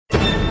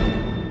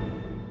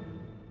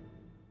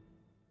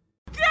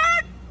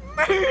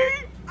me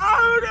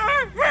out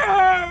of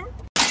here!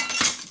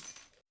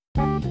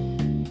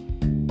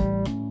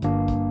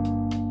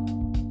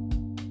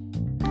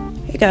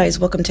 Hey guys,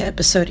 welcome to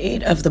episode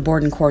 8 of the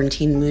Bored and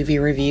Quarantine movie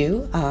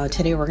review.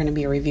 Today we're going to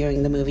be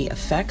reviewing the movie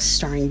Effects,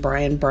 starring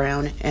Brian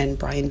Brown and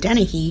Brian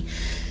Dennehy,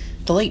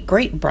 the late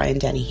great Brian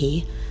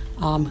Dennehy,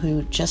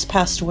 who just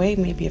passed away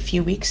maybe a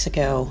few weeks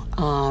ago.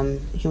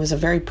 He was a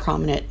very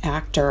prominent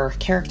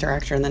character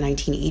actor in the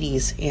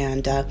 1980s,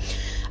 and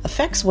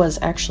Effects was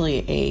actually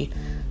a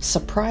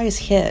surprise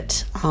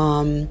hit.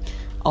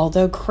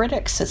 Although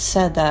critics had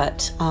said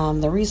that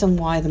the reason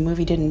why the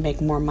movie didn't make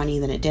more money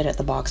than it did at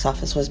the box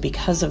office was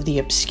because of the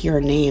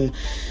obscure name,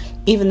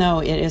 even though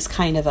it is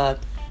kind of a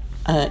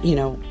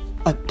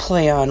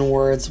play on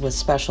words with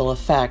special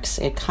effects,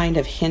 it kind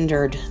of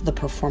hindered the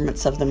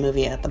performance of the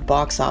movie at the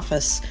box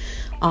office.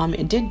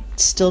 It did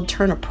still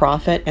turn a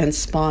profit and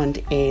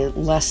spawned a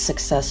less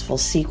successful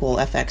sequel,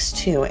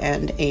 FX2,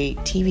 and a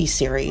TV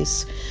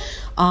series.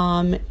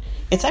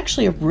 It's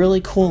actually a really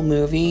cool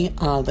movie.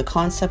 The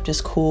concept is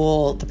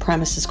cool. The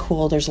premise is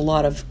cool. There's a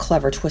lot of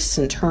clever twists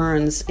and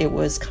turns. It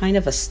was kind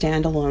of a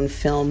standalone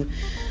film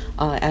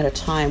at a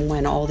time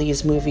when all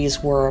these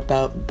movies were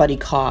about buddy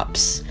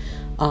cops,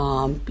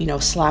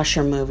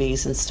 slasher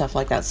movies and stuff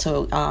like that.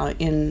 So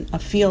in a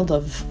field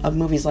of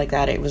movies like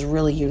that, it was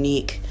really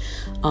unique.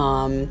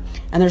 And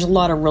there's a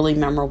lot of really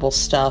memorable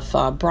stuff.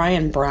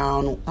 Brian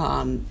Brown,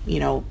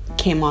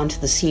 came onto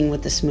the scene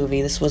with this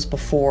movie. This was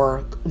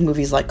before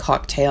movies like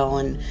Cocktail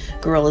and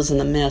Gorillas in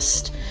the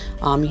Mist.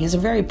 He's a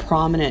very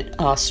prominent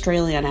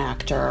Australian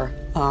actor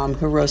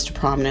who rose to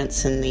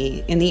prominence in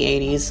the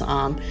 80s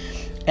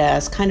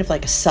as kind of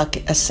like a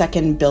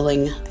second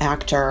billing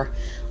actor.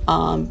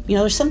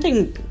 There's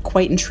something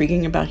quite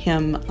intriguing about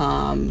him.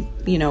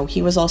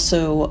 He was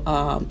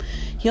also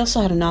he also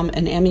had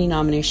an Emmy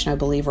nomination, I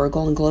believe, or a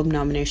Golden Globe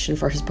nomination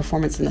for his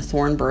performance in The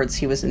Thornbirds.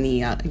 He was in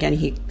the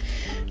he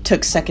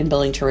took second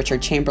billing to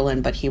Richard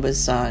Chamberlain, but he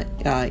was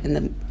in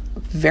the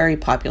very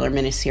popular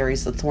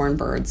miniseries The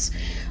Thornbirds.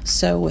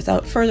 So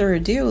without further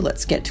ado,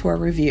 let's get to our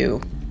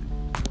review.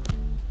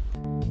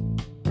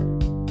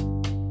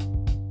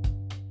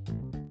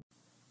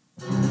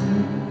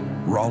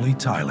 Raleigh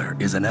Tyler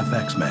is an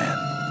FX man,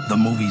 the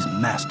movie's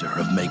master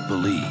of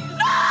make-believe.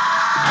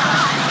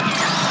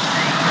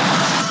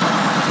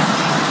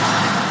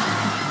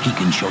 He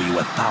can show you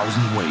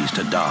 1,000 ways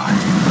to die.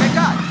 Hey,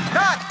 cut!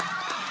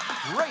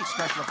 Great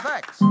special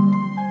effects.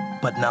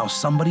 But now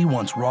somebody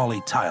wants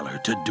Raleigh Tyler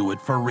to do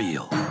it for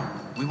real.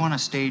 We want to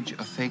stage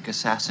a fake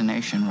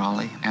assassination,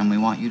 Raleigh, and we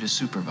want you to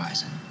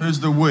supervise it. Who's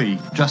the we?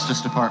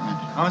 Justice Department.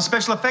 I'm a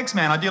special effects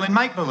man. I deal in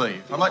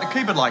make-believe. I'd like to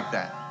keep it like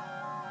that.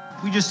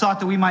 We just thought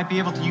that we might be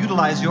able to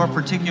utilize your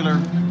particular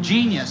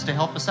genius to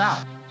help us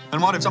out. And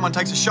what if someone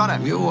takes a shot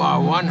at me? You are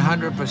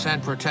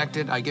 100%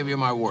 protected. I give you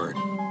my word.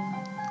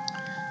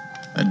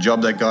 That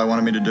job that guy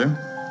wanted me to do?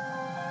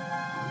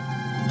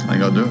 I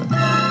think I'll do it.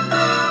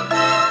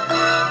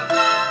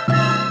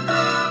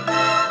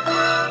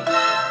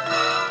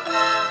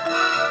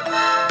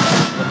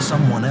 But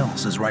someone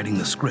else is writing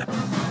the script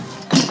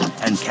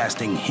and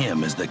casting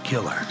him as the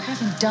killer. I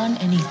haven't done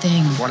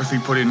anything. What if he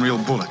put in real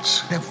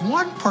bullets? If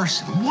one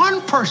person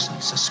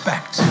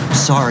suspects.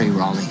 Sorry,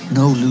 Raleigh.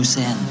 No loose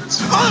ends.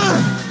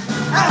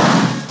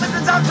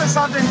 Something's up to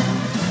something!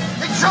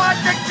 He tried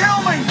to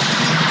kill me!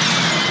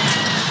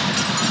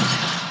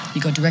 You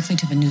go directly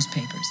to the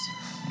newspapers.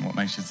 What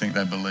makes you think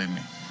they believe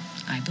me?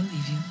 I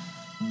believe you.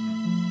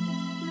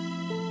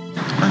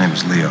 My name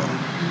is Leo.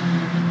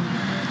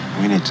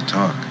 We need to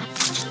talk.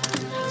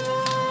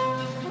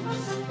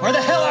 Where the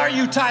hell are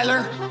you,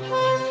 Tyler?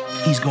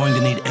 He's going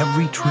to need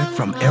every trick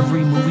from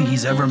every movie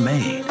he's ever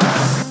made.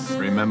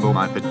 Remember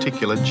my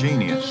particular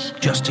genius.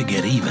 Just to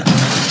get even.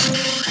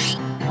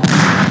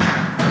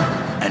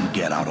 And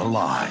get out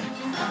alive.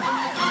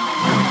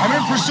 I'm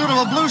in pursuit of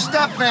a blue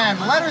step van.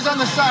 Letters on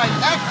the side.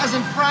 F as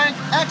in Frank,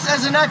 X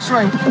as in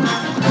X-ray.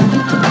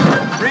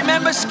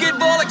 Remember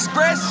Skidball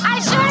Express? I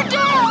sure do!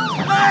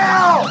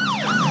 Now!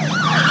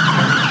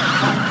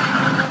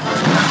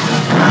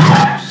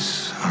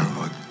 Son of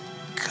a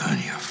gun,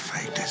 you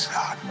faked this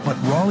out. But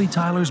Raleigh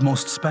Tyler's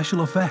most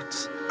special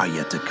effects are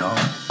yet to come.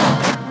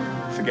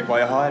 Forget why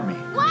you hired me.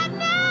 What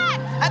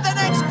next? At the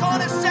next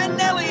corner, send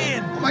Nellie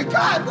in. Oh my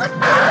God, what?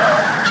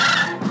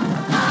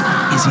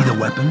 Is he the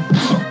weapon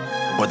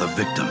or the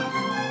victim?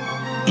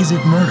 Is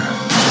it murder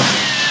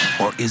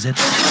or is it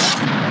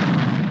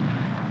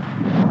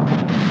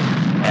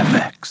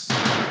FX?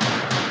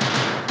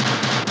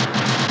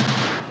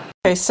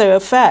 Okay, so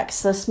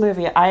Effects, this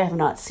movie I have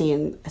not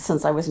seen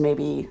since I was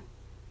maybe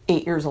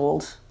 8 years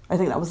old. I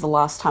think that was the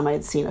last time I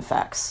had seen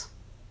Effects.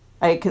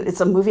 It's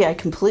a movie I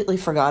completely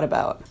forgot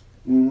about.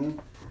 Mm-hmm.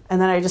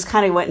 And then I just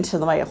kind of went into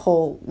my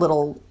whole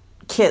little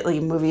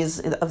Kitley movies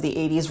of the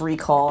 80s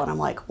recall, and I'm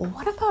like, well,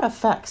 what about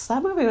Effects?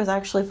 That movie was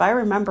actually, if I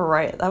remember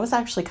right, that was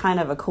actually kind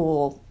of a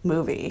cool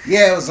movie.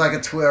 Yeah, it was like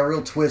a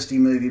real twisty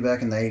movie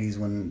back in the 80s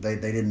when they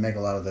didn't make a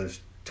lot of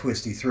those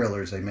twisty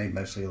thrillers. They made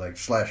mostly like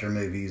slasher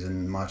movies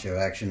and macho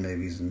action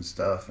movies and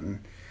stuff. And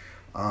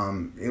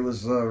It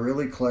was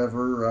really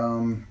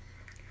clever.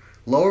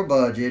 Lower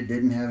budget,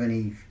 didn't have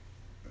any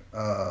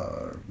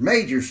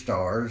major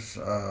stars.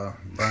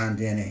 Brian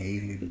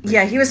Dennehy.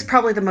 Yeah, he was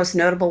probably the most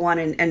notable one,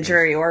 and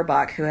Jerry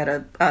Orbach, who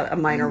had a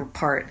minor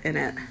part in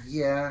it.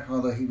 Yeah,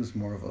 although he was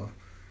more of a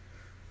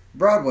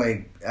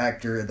Broadway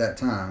actor at that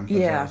time.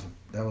 Yeah.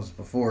 That was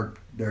before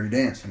Dirty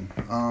Dancing.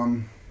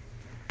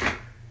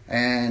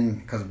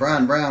 And because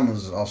Brian Brown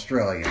was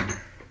Australian.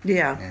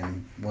 Yeah.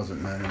 And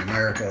wasn't known in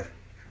America.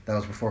 That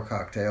was before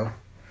Cocktail.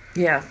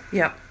 Yeah,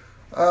 yep.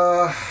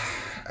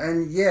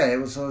 And yeah, it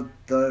was a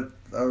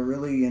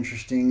really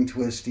interesting,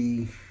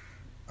 twisty,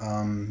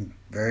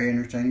 very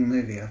entertaining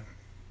movie.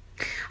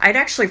 I'd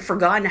actually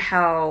forgotten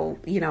how,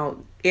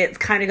 it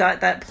kind of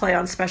got that play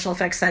on special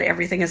effects that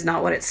everything is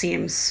not what it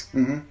seems.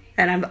 Mm-hmm.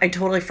 And I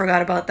totally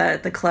forgot about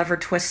the clever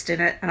twist in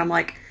it. And I'm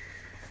like,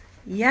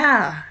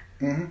 yeah.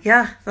 Mm-hmm.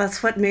 Yeah,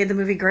 that's what made the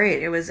movie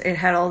great. It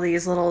had all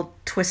these little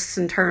twists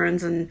and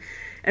turns. And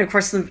of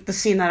course, the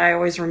scene that I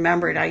always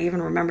remembered, I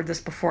even remembered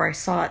this before I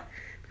saw it,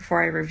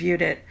 before I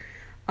reviewed it,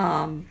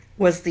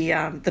 was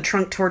the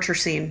trunk torture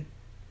scene.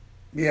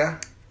 Yeah.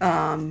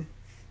 I'm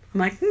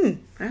like,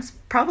 that's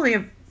probably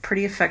a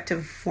pretty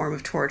effective form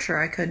of torture.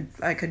 I could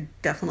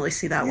definitely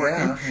see that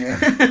working. Yeah.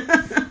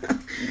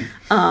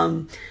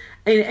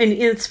 And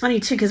it's funny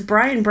too, because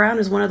Brian Brown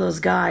is one of those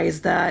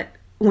guys that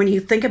when you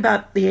think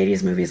about the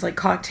 80s movies like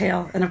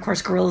Cocktail and of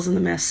course Gorillas in the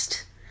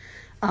Mist,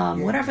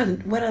 what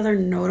other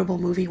notable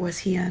movie was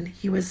he in?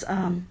 He was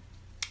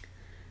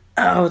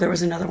there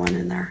was another one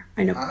in there.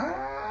 I know.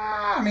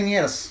 I mean, he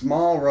had a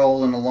small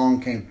role in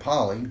Along Came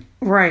Polly.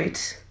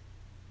 Right.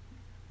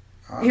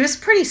 He was a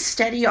pretty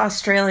steady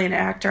Australian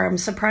actor. I'm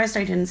surprised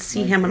I didn't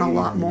see him in a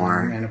lot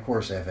more. And of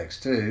course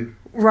FX2.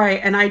 Right,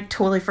 and I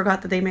totally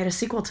forgot that they made a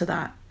sequel to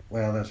that.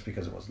 Well, that's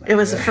because it wasn't that It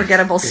was good. a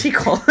forgettable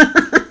sequel.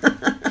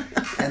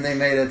 And they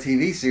made a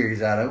TV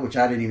series out of it, which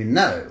I didn't even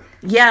know.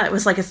 Yeah, it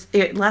was like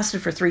it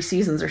lasted for 3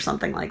 seasons or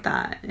something like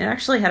that. It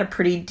actually had a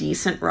pretty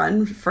decent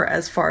run for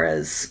as far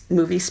as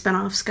movie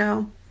spinoffs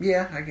go.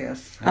 Yeah, I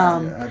guess.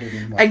 I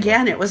didn't watch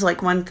again, it was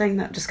like one thing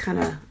that just kind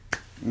of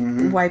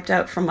wiped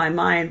out from my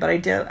mind. But I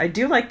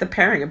do like the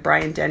pairing of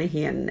Brian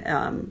Dennehy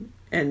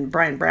and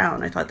Brian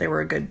Brown. I thought they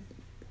were a good,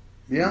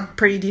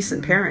 pretty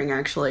decent pairing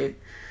actually.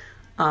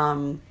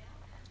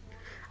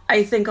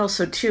 I think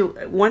also too,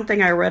 one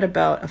thing I read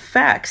about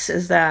effects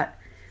is that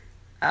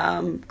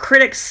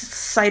critics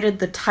cited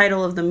the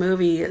title of the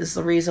movie as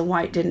the reason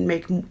why it didn't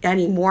make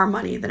any more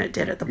money than it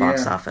did at the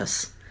box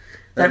office.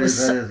 That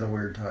is a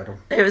weird title.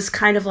 It was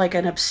kind of like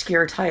an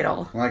obscure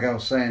title. Like I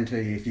was saying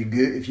to you, if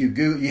you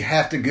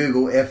have to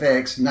Google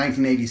FX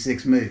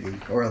 1986 movie,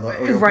 or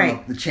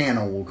the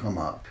channel will come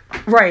up.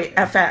 Right,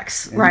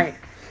 FX. And right.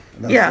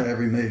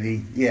 Every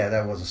movie. Yeah,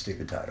 that was a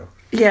stupid title.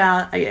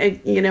 Yeah,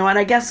 and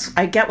I guess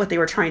I get what they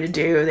were trying to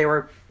do. They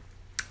were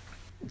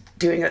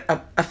doing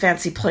a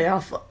fancy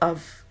playoff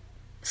of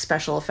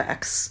special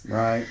effects.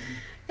 Right.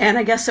 And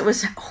I guess it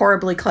was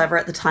horribly clever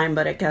at the time,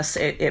 but I guess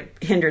it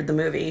hindered the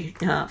movie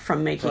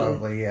from making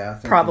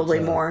probably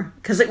more.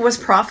 Because it was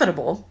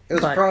profitable. It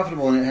was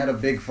profitable, and it had a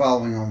big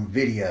following on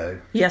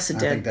video. Yes, it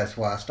did. I think that's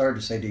why I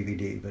started to say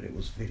DVD, but it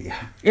was video.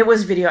 It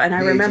was video, and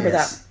I remember VHS.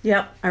 that.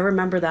 Yep, I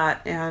remember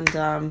that.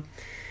 And,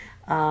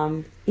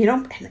 and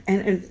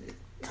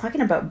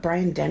talking about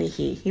Brian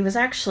Dennehy, he was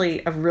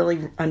actually a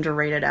really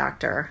underrated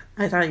actor.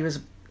 I thought he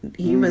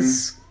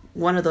was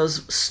one of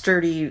those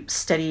sturdy,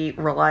 steady,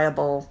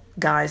 reliable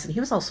guys, and he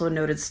was also a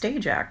noted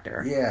stage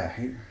actor. Yeah.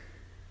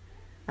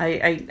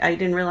 I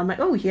didn't realize, I'm like,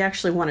 oh, he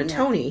actually won a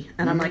Tony.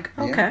 And I'm like,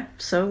 okay,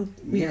 so...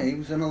 Yeah, he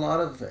was in a lot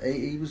of...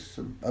 He was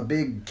a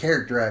big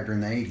character actor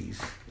in the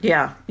 80s.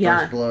 Yeah, yeah.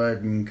 First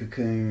Blood and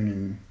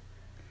Cocoon,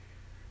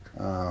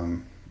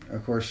 and...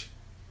 of course,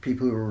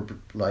 people who were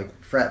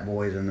like frat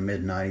boys in the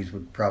mid-90s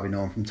would probably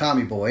know him from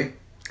Tommy Boy.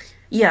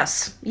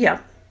 Yes,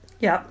 yep.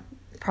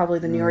 Probably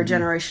the newer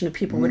generation of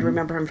people would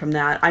remember him from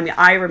that. I mean,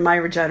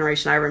 my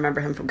generation, I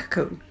remember him from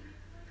Cocoon.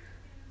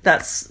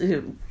 That's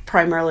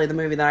primarily the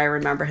movie that I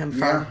remember him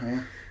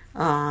from.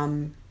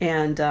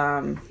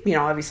 Yeah.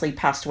 Obviously he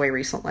passed away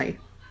recently.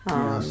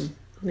 Yes.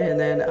 And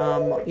then,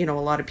 a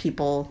lot of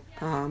people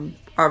are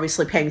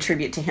obviously paying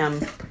tribute to him.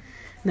 And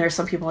there are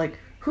some people like,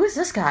 who is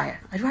this guy?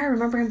 Do I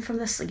remember him from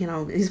this?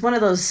 He's one of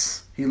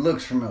those... He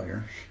looks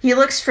familiar. He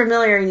looks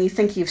familiar, and you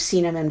think you've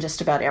seen him in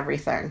just about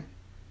everything.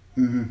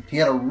 Mm-hmm. He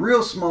had a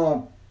real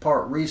small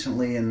part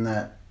recently in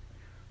that,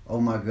 oh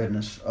my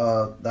goodness,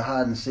 the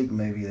hide and seek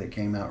movie that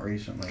came out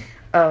recently.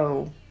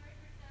 Oh.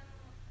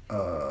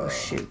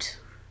 Shoot.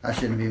 I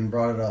shouldn't have even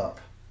brought it up.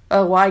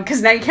 Oh, why?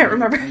 Because now you can't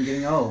remember. I'm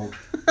getting old.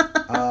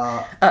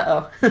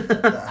 Uh-oh.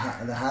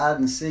 the hide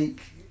and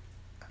seek...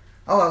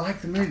 Oh, I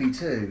like the movie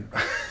too.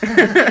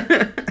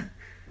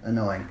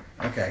 Annoying.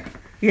 Okay.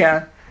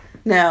 Yeah.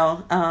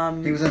 No.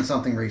 He was in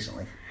something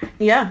recently.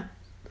 Yeah.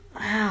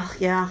 Well,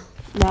 yeah.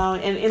 No,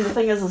 and the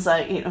thing is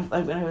that,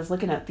 when I was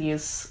looking at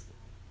these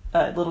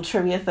little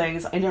trivia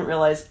things, I didn't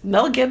realize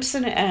Mel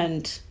Gibson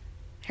and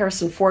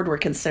Harrison Ford were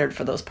considered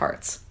for those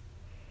parts.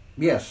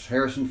 Yes,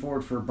 Harrison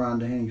Ford for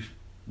Brian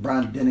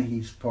Brian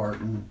Dennehy's part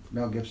and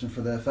Mel Gibson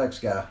for the effects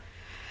guy.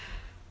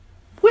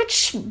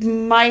 Which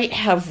might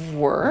have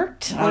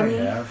worked.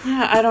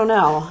 I don't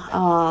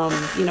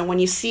know. When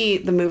you see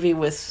the movie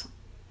with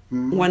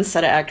one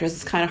set of actors,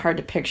 it's kind of hard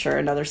to picture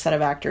another set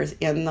of actors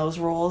in those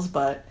roles,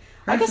 but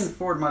Harrison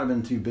Ford might have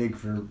been too big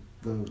for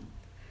the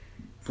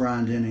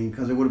Brian Dennehy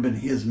because it would have been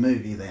his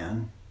movie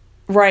then.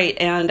 Right,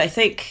 and I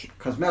think...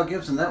 Because Mel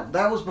Gibson,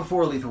 that was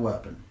before Lethal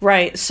Weapon.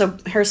 Right, so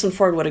Harrison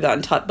Ford would have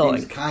gotten top billing.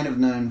 He was kind of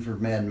known for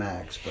Mad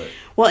Max, but...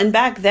 Well, and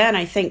back then,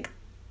 I think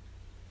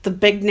the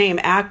big-name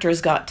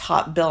actors got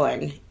top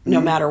billing no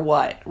matter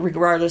what,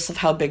 regardless of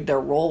how big their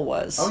role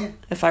was. Oh, yeah.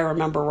 If I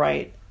remember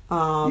right.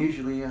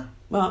 Usually, yeah.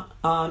 Well,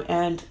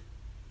 and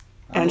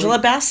Angela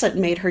Bassett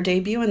made her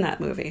debut in that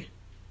movie.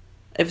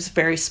 It was a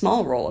very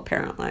small role,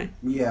 apparently.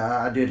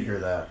 Yeah, I did hear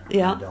that.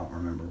 Yeah. I don't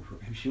remember who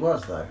she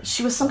was, though.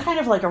 She was some kind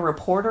of like a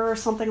reporter or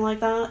something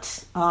like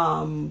that.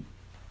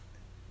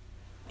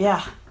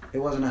 Yeah. It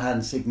wasn't a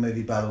hide-and-seek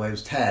movie, by the way. It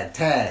was Tag.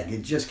 Tag.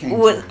 It just came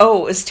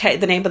it's Tag.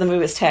 The name of the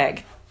movie is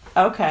Tag.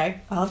 Okay.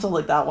 I'll have to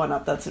look that one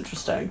up. That's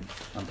interesting.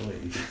 I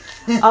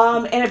believe.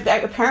 And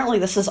apparently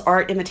this is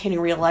art imitating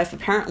real life.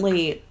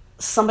 Apparently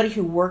somebody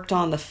who worked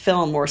on the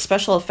film or a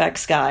special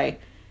effects guy,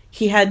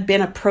 he had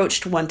been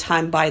approached one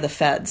time by the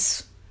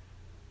feds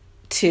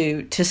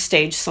to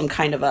stage some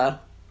kind of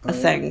a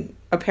thing.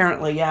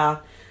 Apparently, yeah.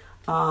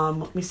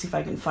 Let me see if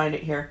I can find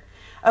it here.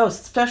 Oh,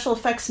 special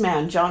effects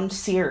man John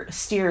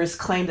Steers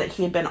claimed that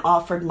he had been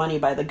offered money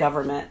by the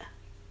government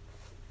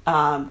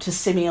to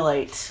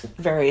simulate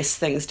various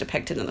things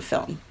depicted in the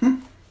film.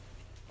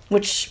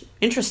 Which,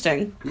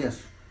 interesting.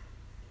 Yes.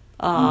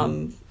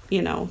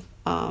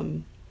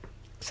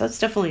 So that's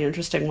definitely an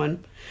interesting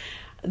one.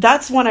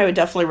 That's one I would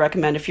definitely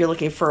recommend if you're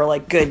looking for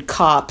like good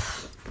cop,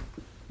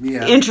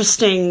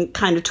 interesting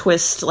kind of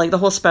twist. Like the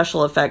whole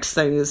special effects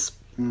thing is,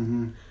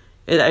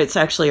 it's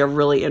actually a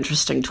really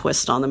interesting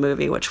twist on the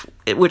movie,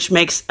 which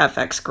makes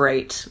FX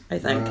great, I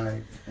think.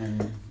 Right,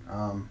 and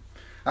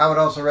I would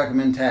also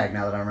recommend Tag.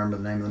 Now that I remember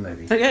the name of the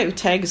movie. Okay,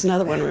 Tag is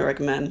another one we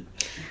recommend.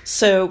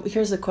 So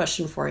here's a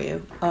question for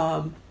you: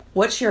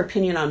 what's your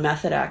opinion on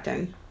method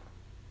acting?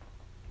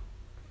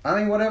 I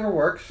mean, whatever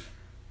works.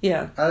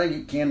 Yeah. I think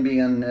it can be,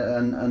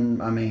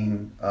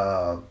 Meryl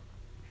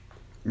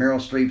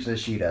Streep says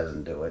she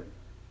doesn't do it.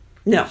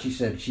 No. She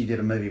said she did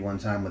a movie one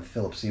time with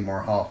Philip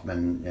Seymour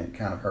Hoffman and it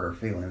kind of hurt her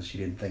feelings. She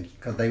didn't think,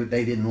 because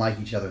they didn't like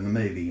each other in the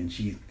movie, and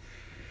she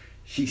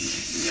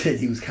said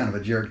he was kind of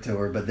a jerk to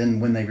her, but then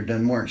when they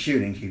weren't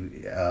shooting, she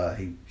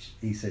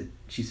said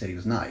he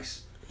was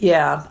nice.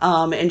 Yeah,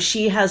 and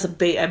she has a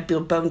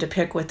bone to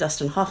pick with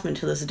Dustin Hoffman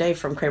to this day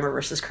from Kramer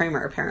versus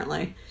Kramer,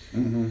 apparently.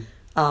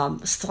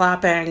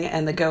 Slapping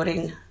and the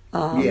goading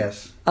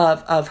yes.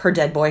 of her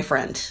dead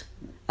boyfriend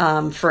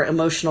for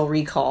emotional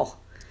recall.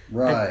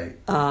 Right.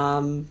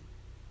 And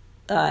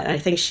I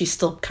think she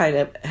still kind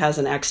of has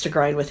an axe to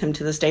grind with him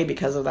to this day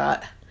because of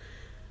that.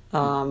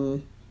 Yeah.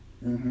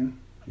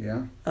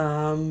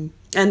 And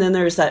then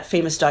there's that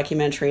famous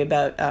documentary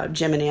about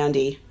Jim and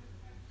Andy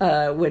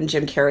when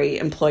Jim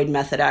Carrey employed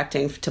method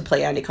acting to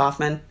play Andy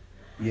Kaufman.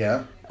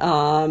 Yeah.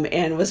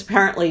 And was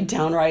apparently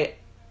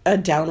a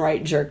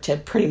downright jerk to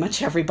pretty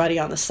much everybody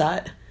on the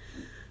set.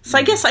 So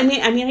I guess,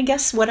 I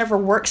guess whatever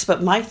works,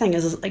 but my thing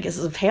is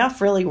the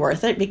payoff really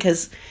worth it?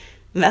 Because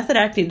method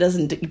acting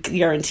doesn't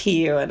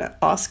guarantee you an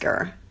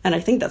Oscar. And I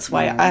think that's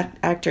why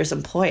actors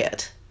employ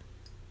it.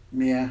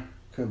 Yeah,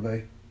 could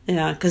be.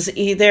 Yeah, because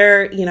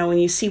either, when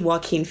you see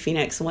Joaquin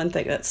Phoenix, one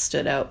thing that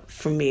stood out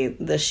for me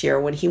this year,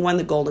 when he won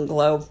the Golden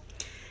Globe,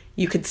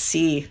 you could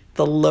see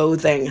the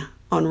loathing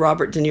on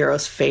Robert De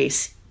Niro's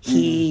face.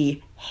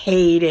 He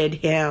hated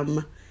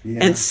him.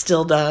 Yeah. And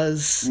still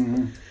does.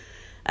 And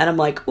I'm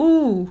like,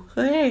 ooh,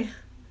 hey,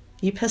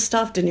 you pissed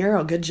off De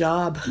Niro. Good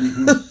job.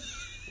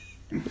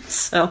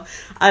 So,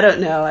 I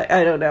don't know.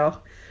 I don't know.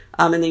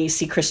 And then you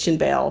see Christian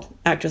Bale,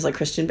 actors like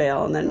Christian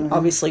Bale, and then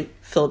obviously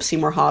Philip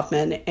Seymour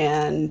Hoffman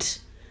and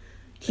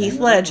Heath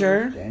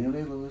Ledger.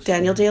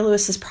 Daniel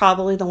Day-Lewis is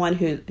probably the one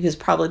who's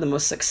probably the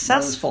most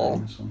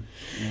successful.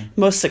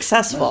 Most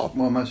successful.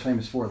 Most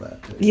famous for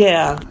that, too.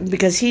 Yeah,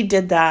 because he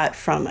did that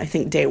from, I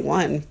think, day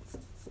one.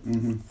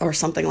 Or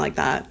something like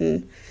that,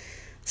 and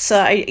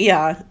so I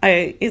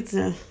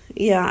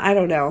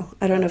don't know.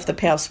 I don't know if the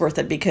payoff's worth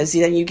it, because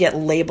then you get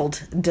labeled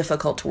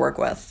difficult to work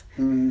with,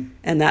 and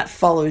that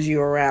follows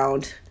you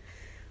around.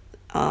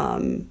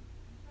 And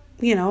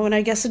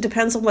I guess it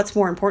depends on what's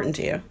more important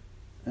to you,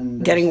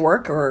 getting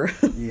work or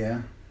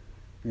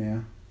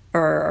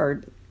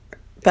or.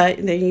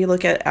 But then you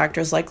look at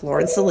actors like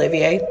Laurence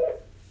Olivier.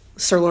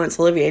 Sir Laurence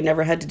Olivier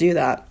never had to do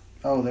that.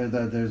 Oh,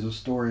 there's a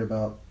story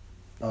about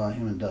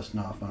him and Dustin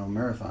Hoffman on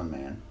Marathon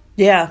Man.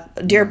 Yeah,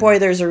 dear boy,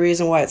 there's a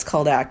reason why it's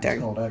called acting.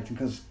 It's called acting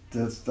because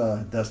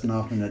Dustin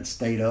Hoffman had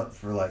stayed up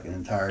for like an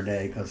entire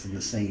day because in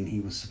the scene he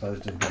was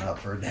supposed to have been up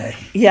for a day.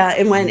 Yeah,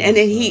 and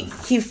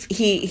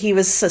he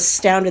was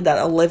astounded that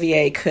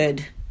Olivier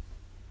could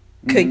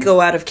go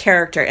out of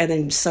character and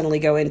then suddenly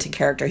go into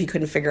character. He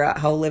couldn't figure out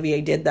how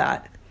Olivier did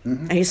that,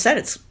 and he said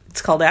it's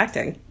called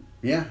acting.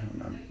 Yeah,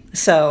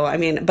 So, I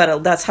mean,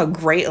 but that's how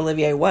great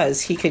Olivier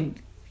was. He could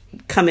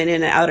come in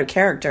and out of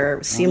character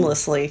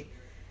seamlessly,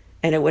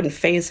 and it wouldn't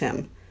faze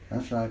him.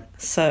 That's right.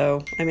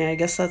 So, I mean, I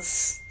guess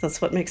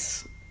that's what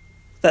makes...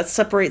 That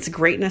separates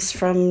greatness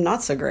from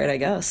not so great, I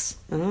guess.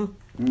 I don't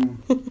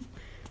know.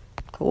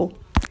 Cool.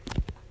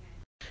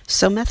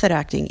 So method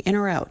acting, in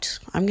or out?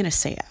 I'm going to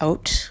say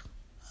out.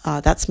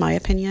 That's my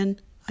opinion.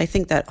 I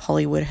think that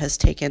Hollywood has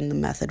taken the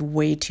method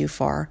way too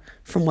far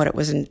from what it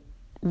was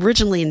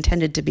originally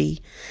intended to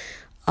be.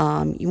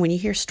 When you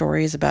hear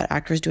stories about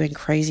actors doing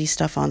crazy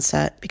stuff on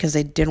set because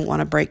they didn't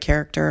want to break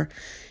character,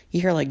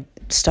 you hear like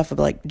stuff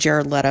about like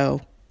Jared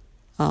Leto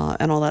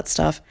and all that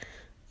stuff.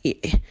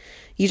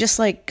 You just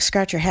like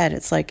scratch your head.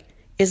 It's like,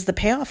 is the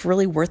payoff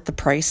really worth the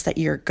price that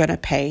you're going to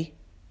pay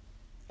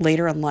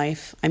later in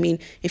life? I mean,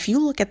 if you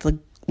look at the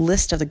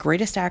list of the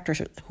greatest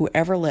actors who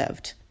ever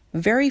lived,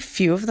 very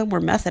few of them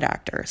were method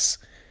actors.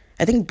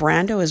 I think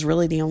Brando is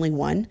really the only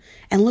one.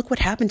 And look what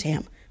happened to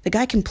him. The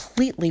guy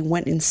completely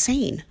went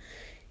insane.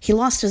 He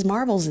lost his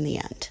marbles in the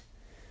end.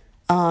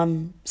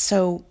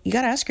 So you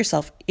got to ask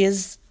yourself,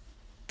 is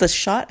the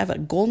shot of a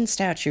golden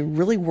statue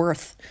really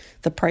worth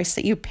the price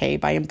that you pay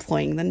by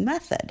employing the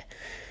method?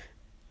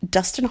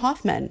 Dustin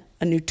Hoffman,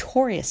 a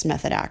notorious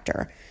method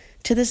actor.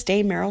 To this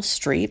day, Meryl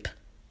Streep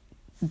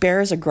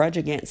bears a grudge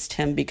against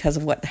him because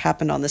of what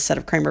happened on the set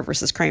of Kramer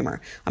versus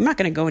Kramer. I'm not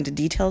going to go into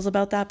details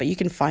about that, but you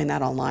can find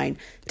that online.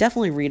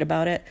 Definitely read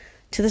about it.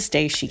 To this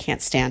day, she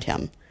can't stand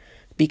him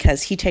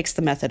because he takes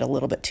the method a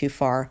little bit too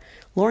far.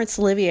 Laurence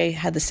Olivier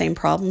had the same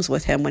problems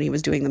with him when he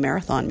was doing The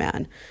Marathon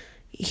Man.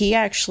 He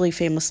actually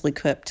famously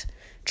quipped,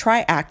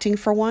 "Try acting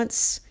for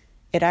once.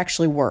 It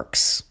actually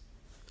works."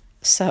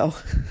 So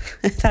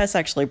that's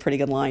actually a pretty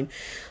good line.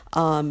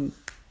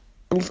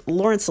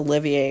 Laurence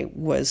Olivier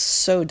was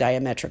so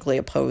diametrically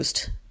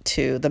opposed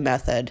to the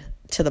method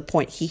to the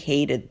point he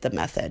hated the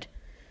method.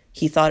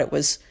 He thought it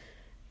was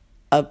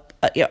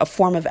a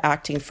form of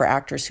acting for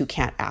actors who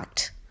can't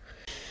act.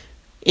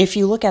 If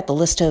you look at the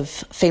list of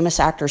famous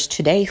actors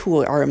today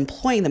who are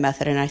employing the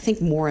method, and I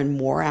think more and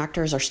more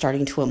actors are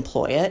starting to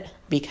employ it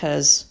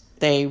because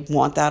they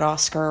want that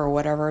Oscar or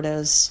whatever it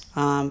is.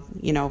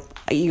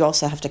 You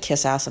also have to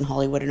kiss ass in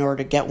Hollywood in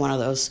order to get one of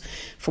those,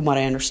 from what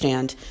I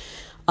understand.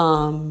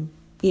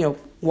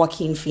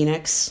 Joaquin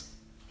Phoenix,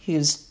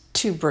 he's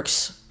 2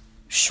 bricks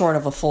short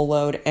of a full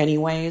load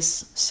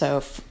anyways,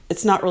 so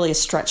it's not really a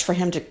stretch for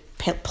him to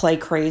play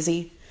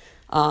crazy.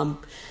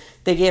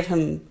 They gave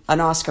him an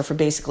Oscar for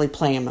basically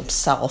playing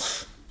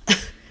himself.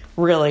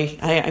 Really.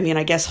 I mean,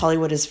 I guess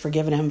Hollywood has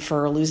forgiven him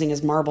for losing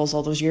his marbles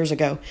all those years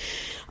ago.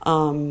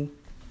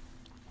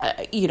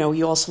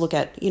 You also look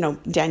at,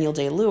 Daniel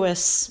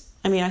Day-Lewis.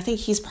 I mean, I think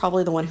he's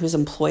probably the one who's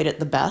employed it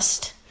the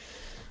best.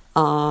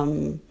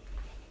 You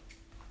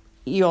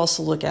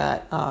also look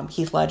at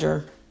Heath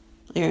Ledger.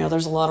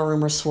 There's a lot of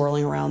rumors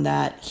swirling around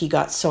that he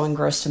got so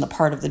engrossed in the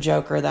part of the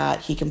Joker that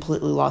he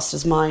completely lost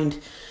his mind.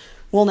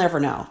 We'll never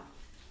know.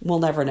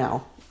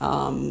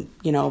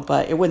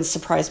 But it wouldn't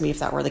surprise me if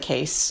that were the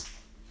case.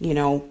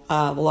 A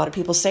lot of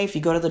people say if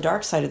you go to the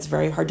dark side, it's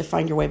very hard to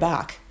find your way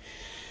back.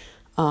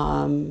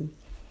 You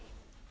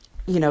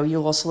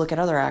also look at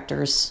other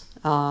actors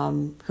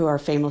who are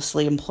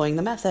famously employing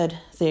the method.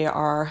 They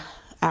are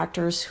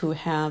actors who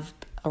have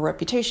a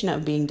reputation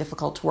of being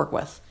difficult to work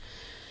with.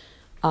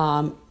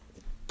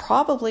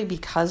 Probably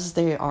because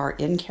they are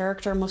in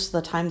character most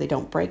of the time. They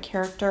don't break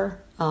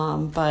character.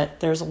 But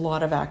there's a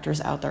lot of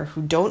actors out there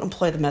who don't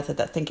employ the method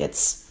that think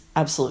it's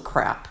absolute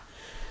crap.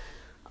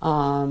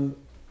 You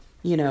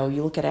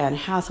look at Anne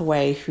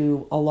Hathaway,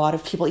 who a lot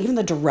of people, even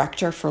the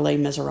director for Les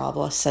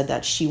Miserables, said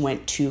that she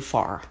went too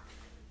far.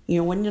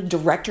 When the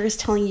director is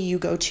telling you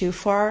go too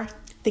far, I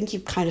think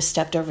you've kind of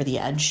stepped over the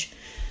edge.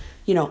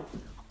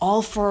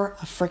 All for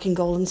a freaking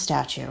golden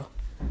statue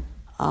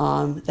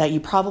that you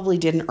probably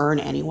didn't earn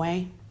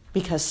anyway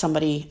because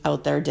somebody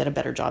out there did a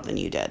better job than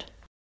you did.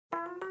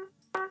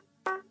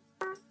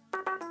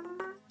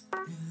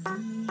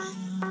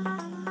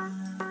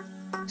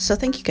 So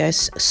thank you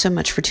guys so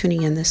much for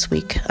tuning in this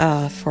week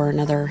for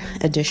another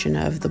edition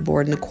of the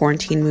Board in the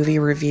Quarantine movie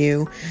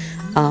review.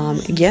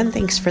 Again,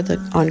 thanks for the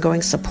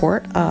ongoing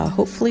support.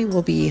 Hopefully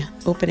we'll be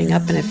opening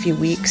up in a few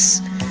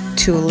weeks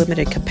to a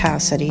limited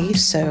capacity,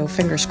 so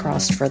fingers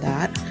crossed for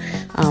that.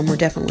 We're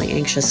definitely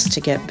anxious to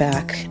get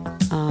back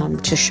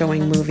to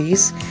showing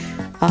movies,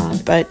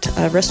 but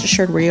rest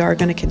assured we are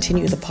going to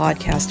continue the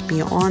podcast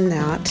beyond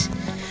that.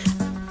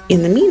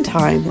 In the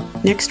meantime,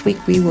 next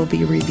week we will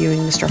be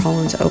reviewing Mr.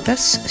 Holland's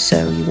Opus,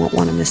 so you won't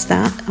want to miss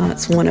that.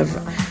 It's one of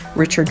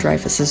Richard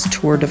Dreyfuss's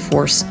tour de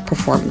force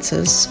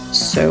performances,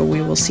 so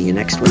we will see you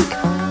next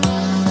week.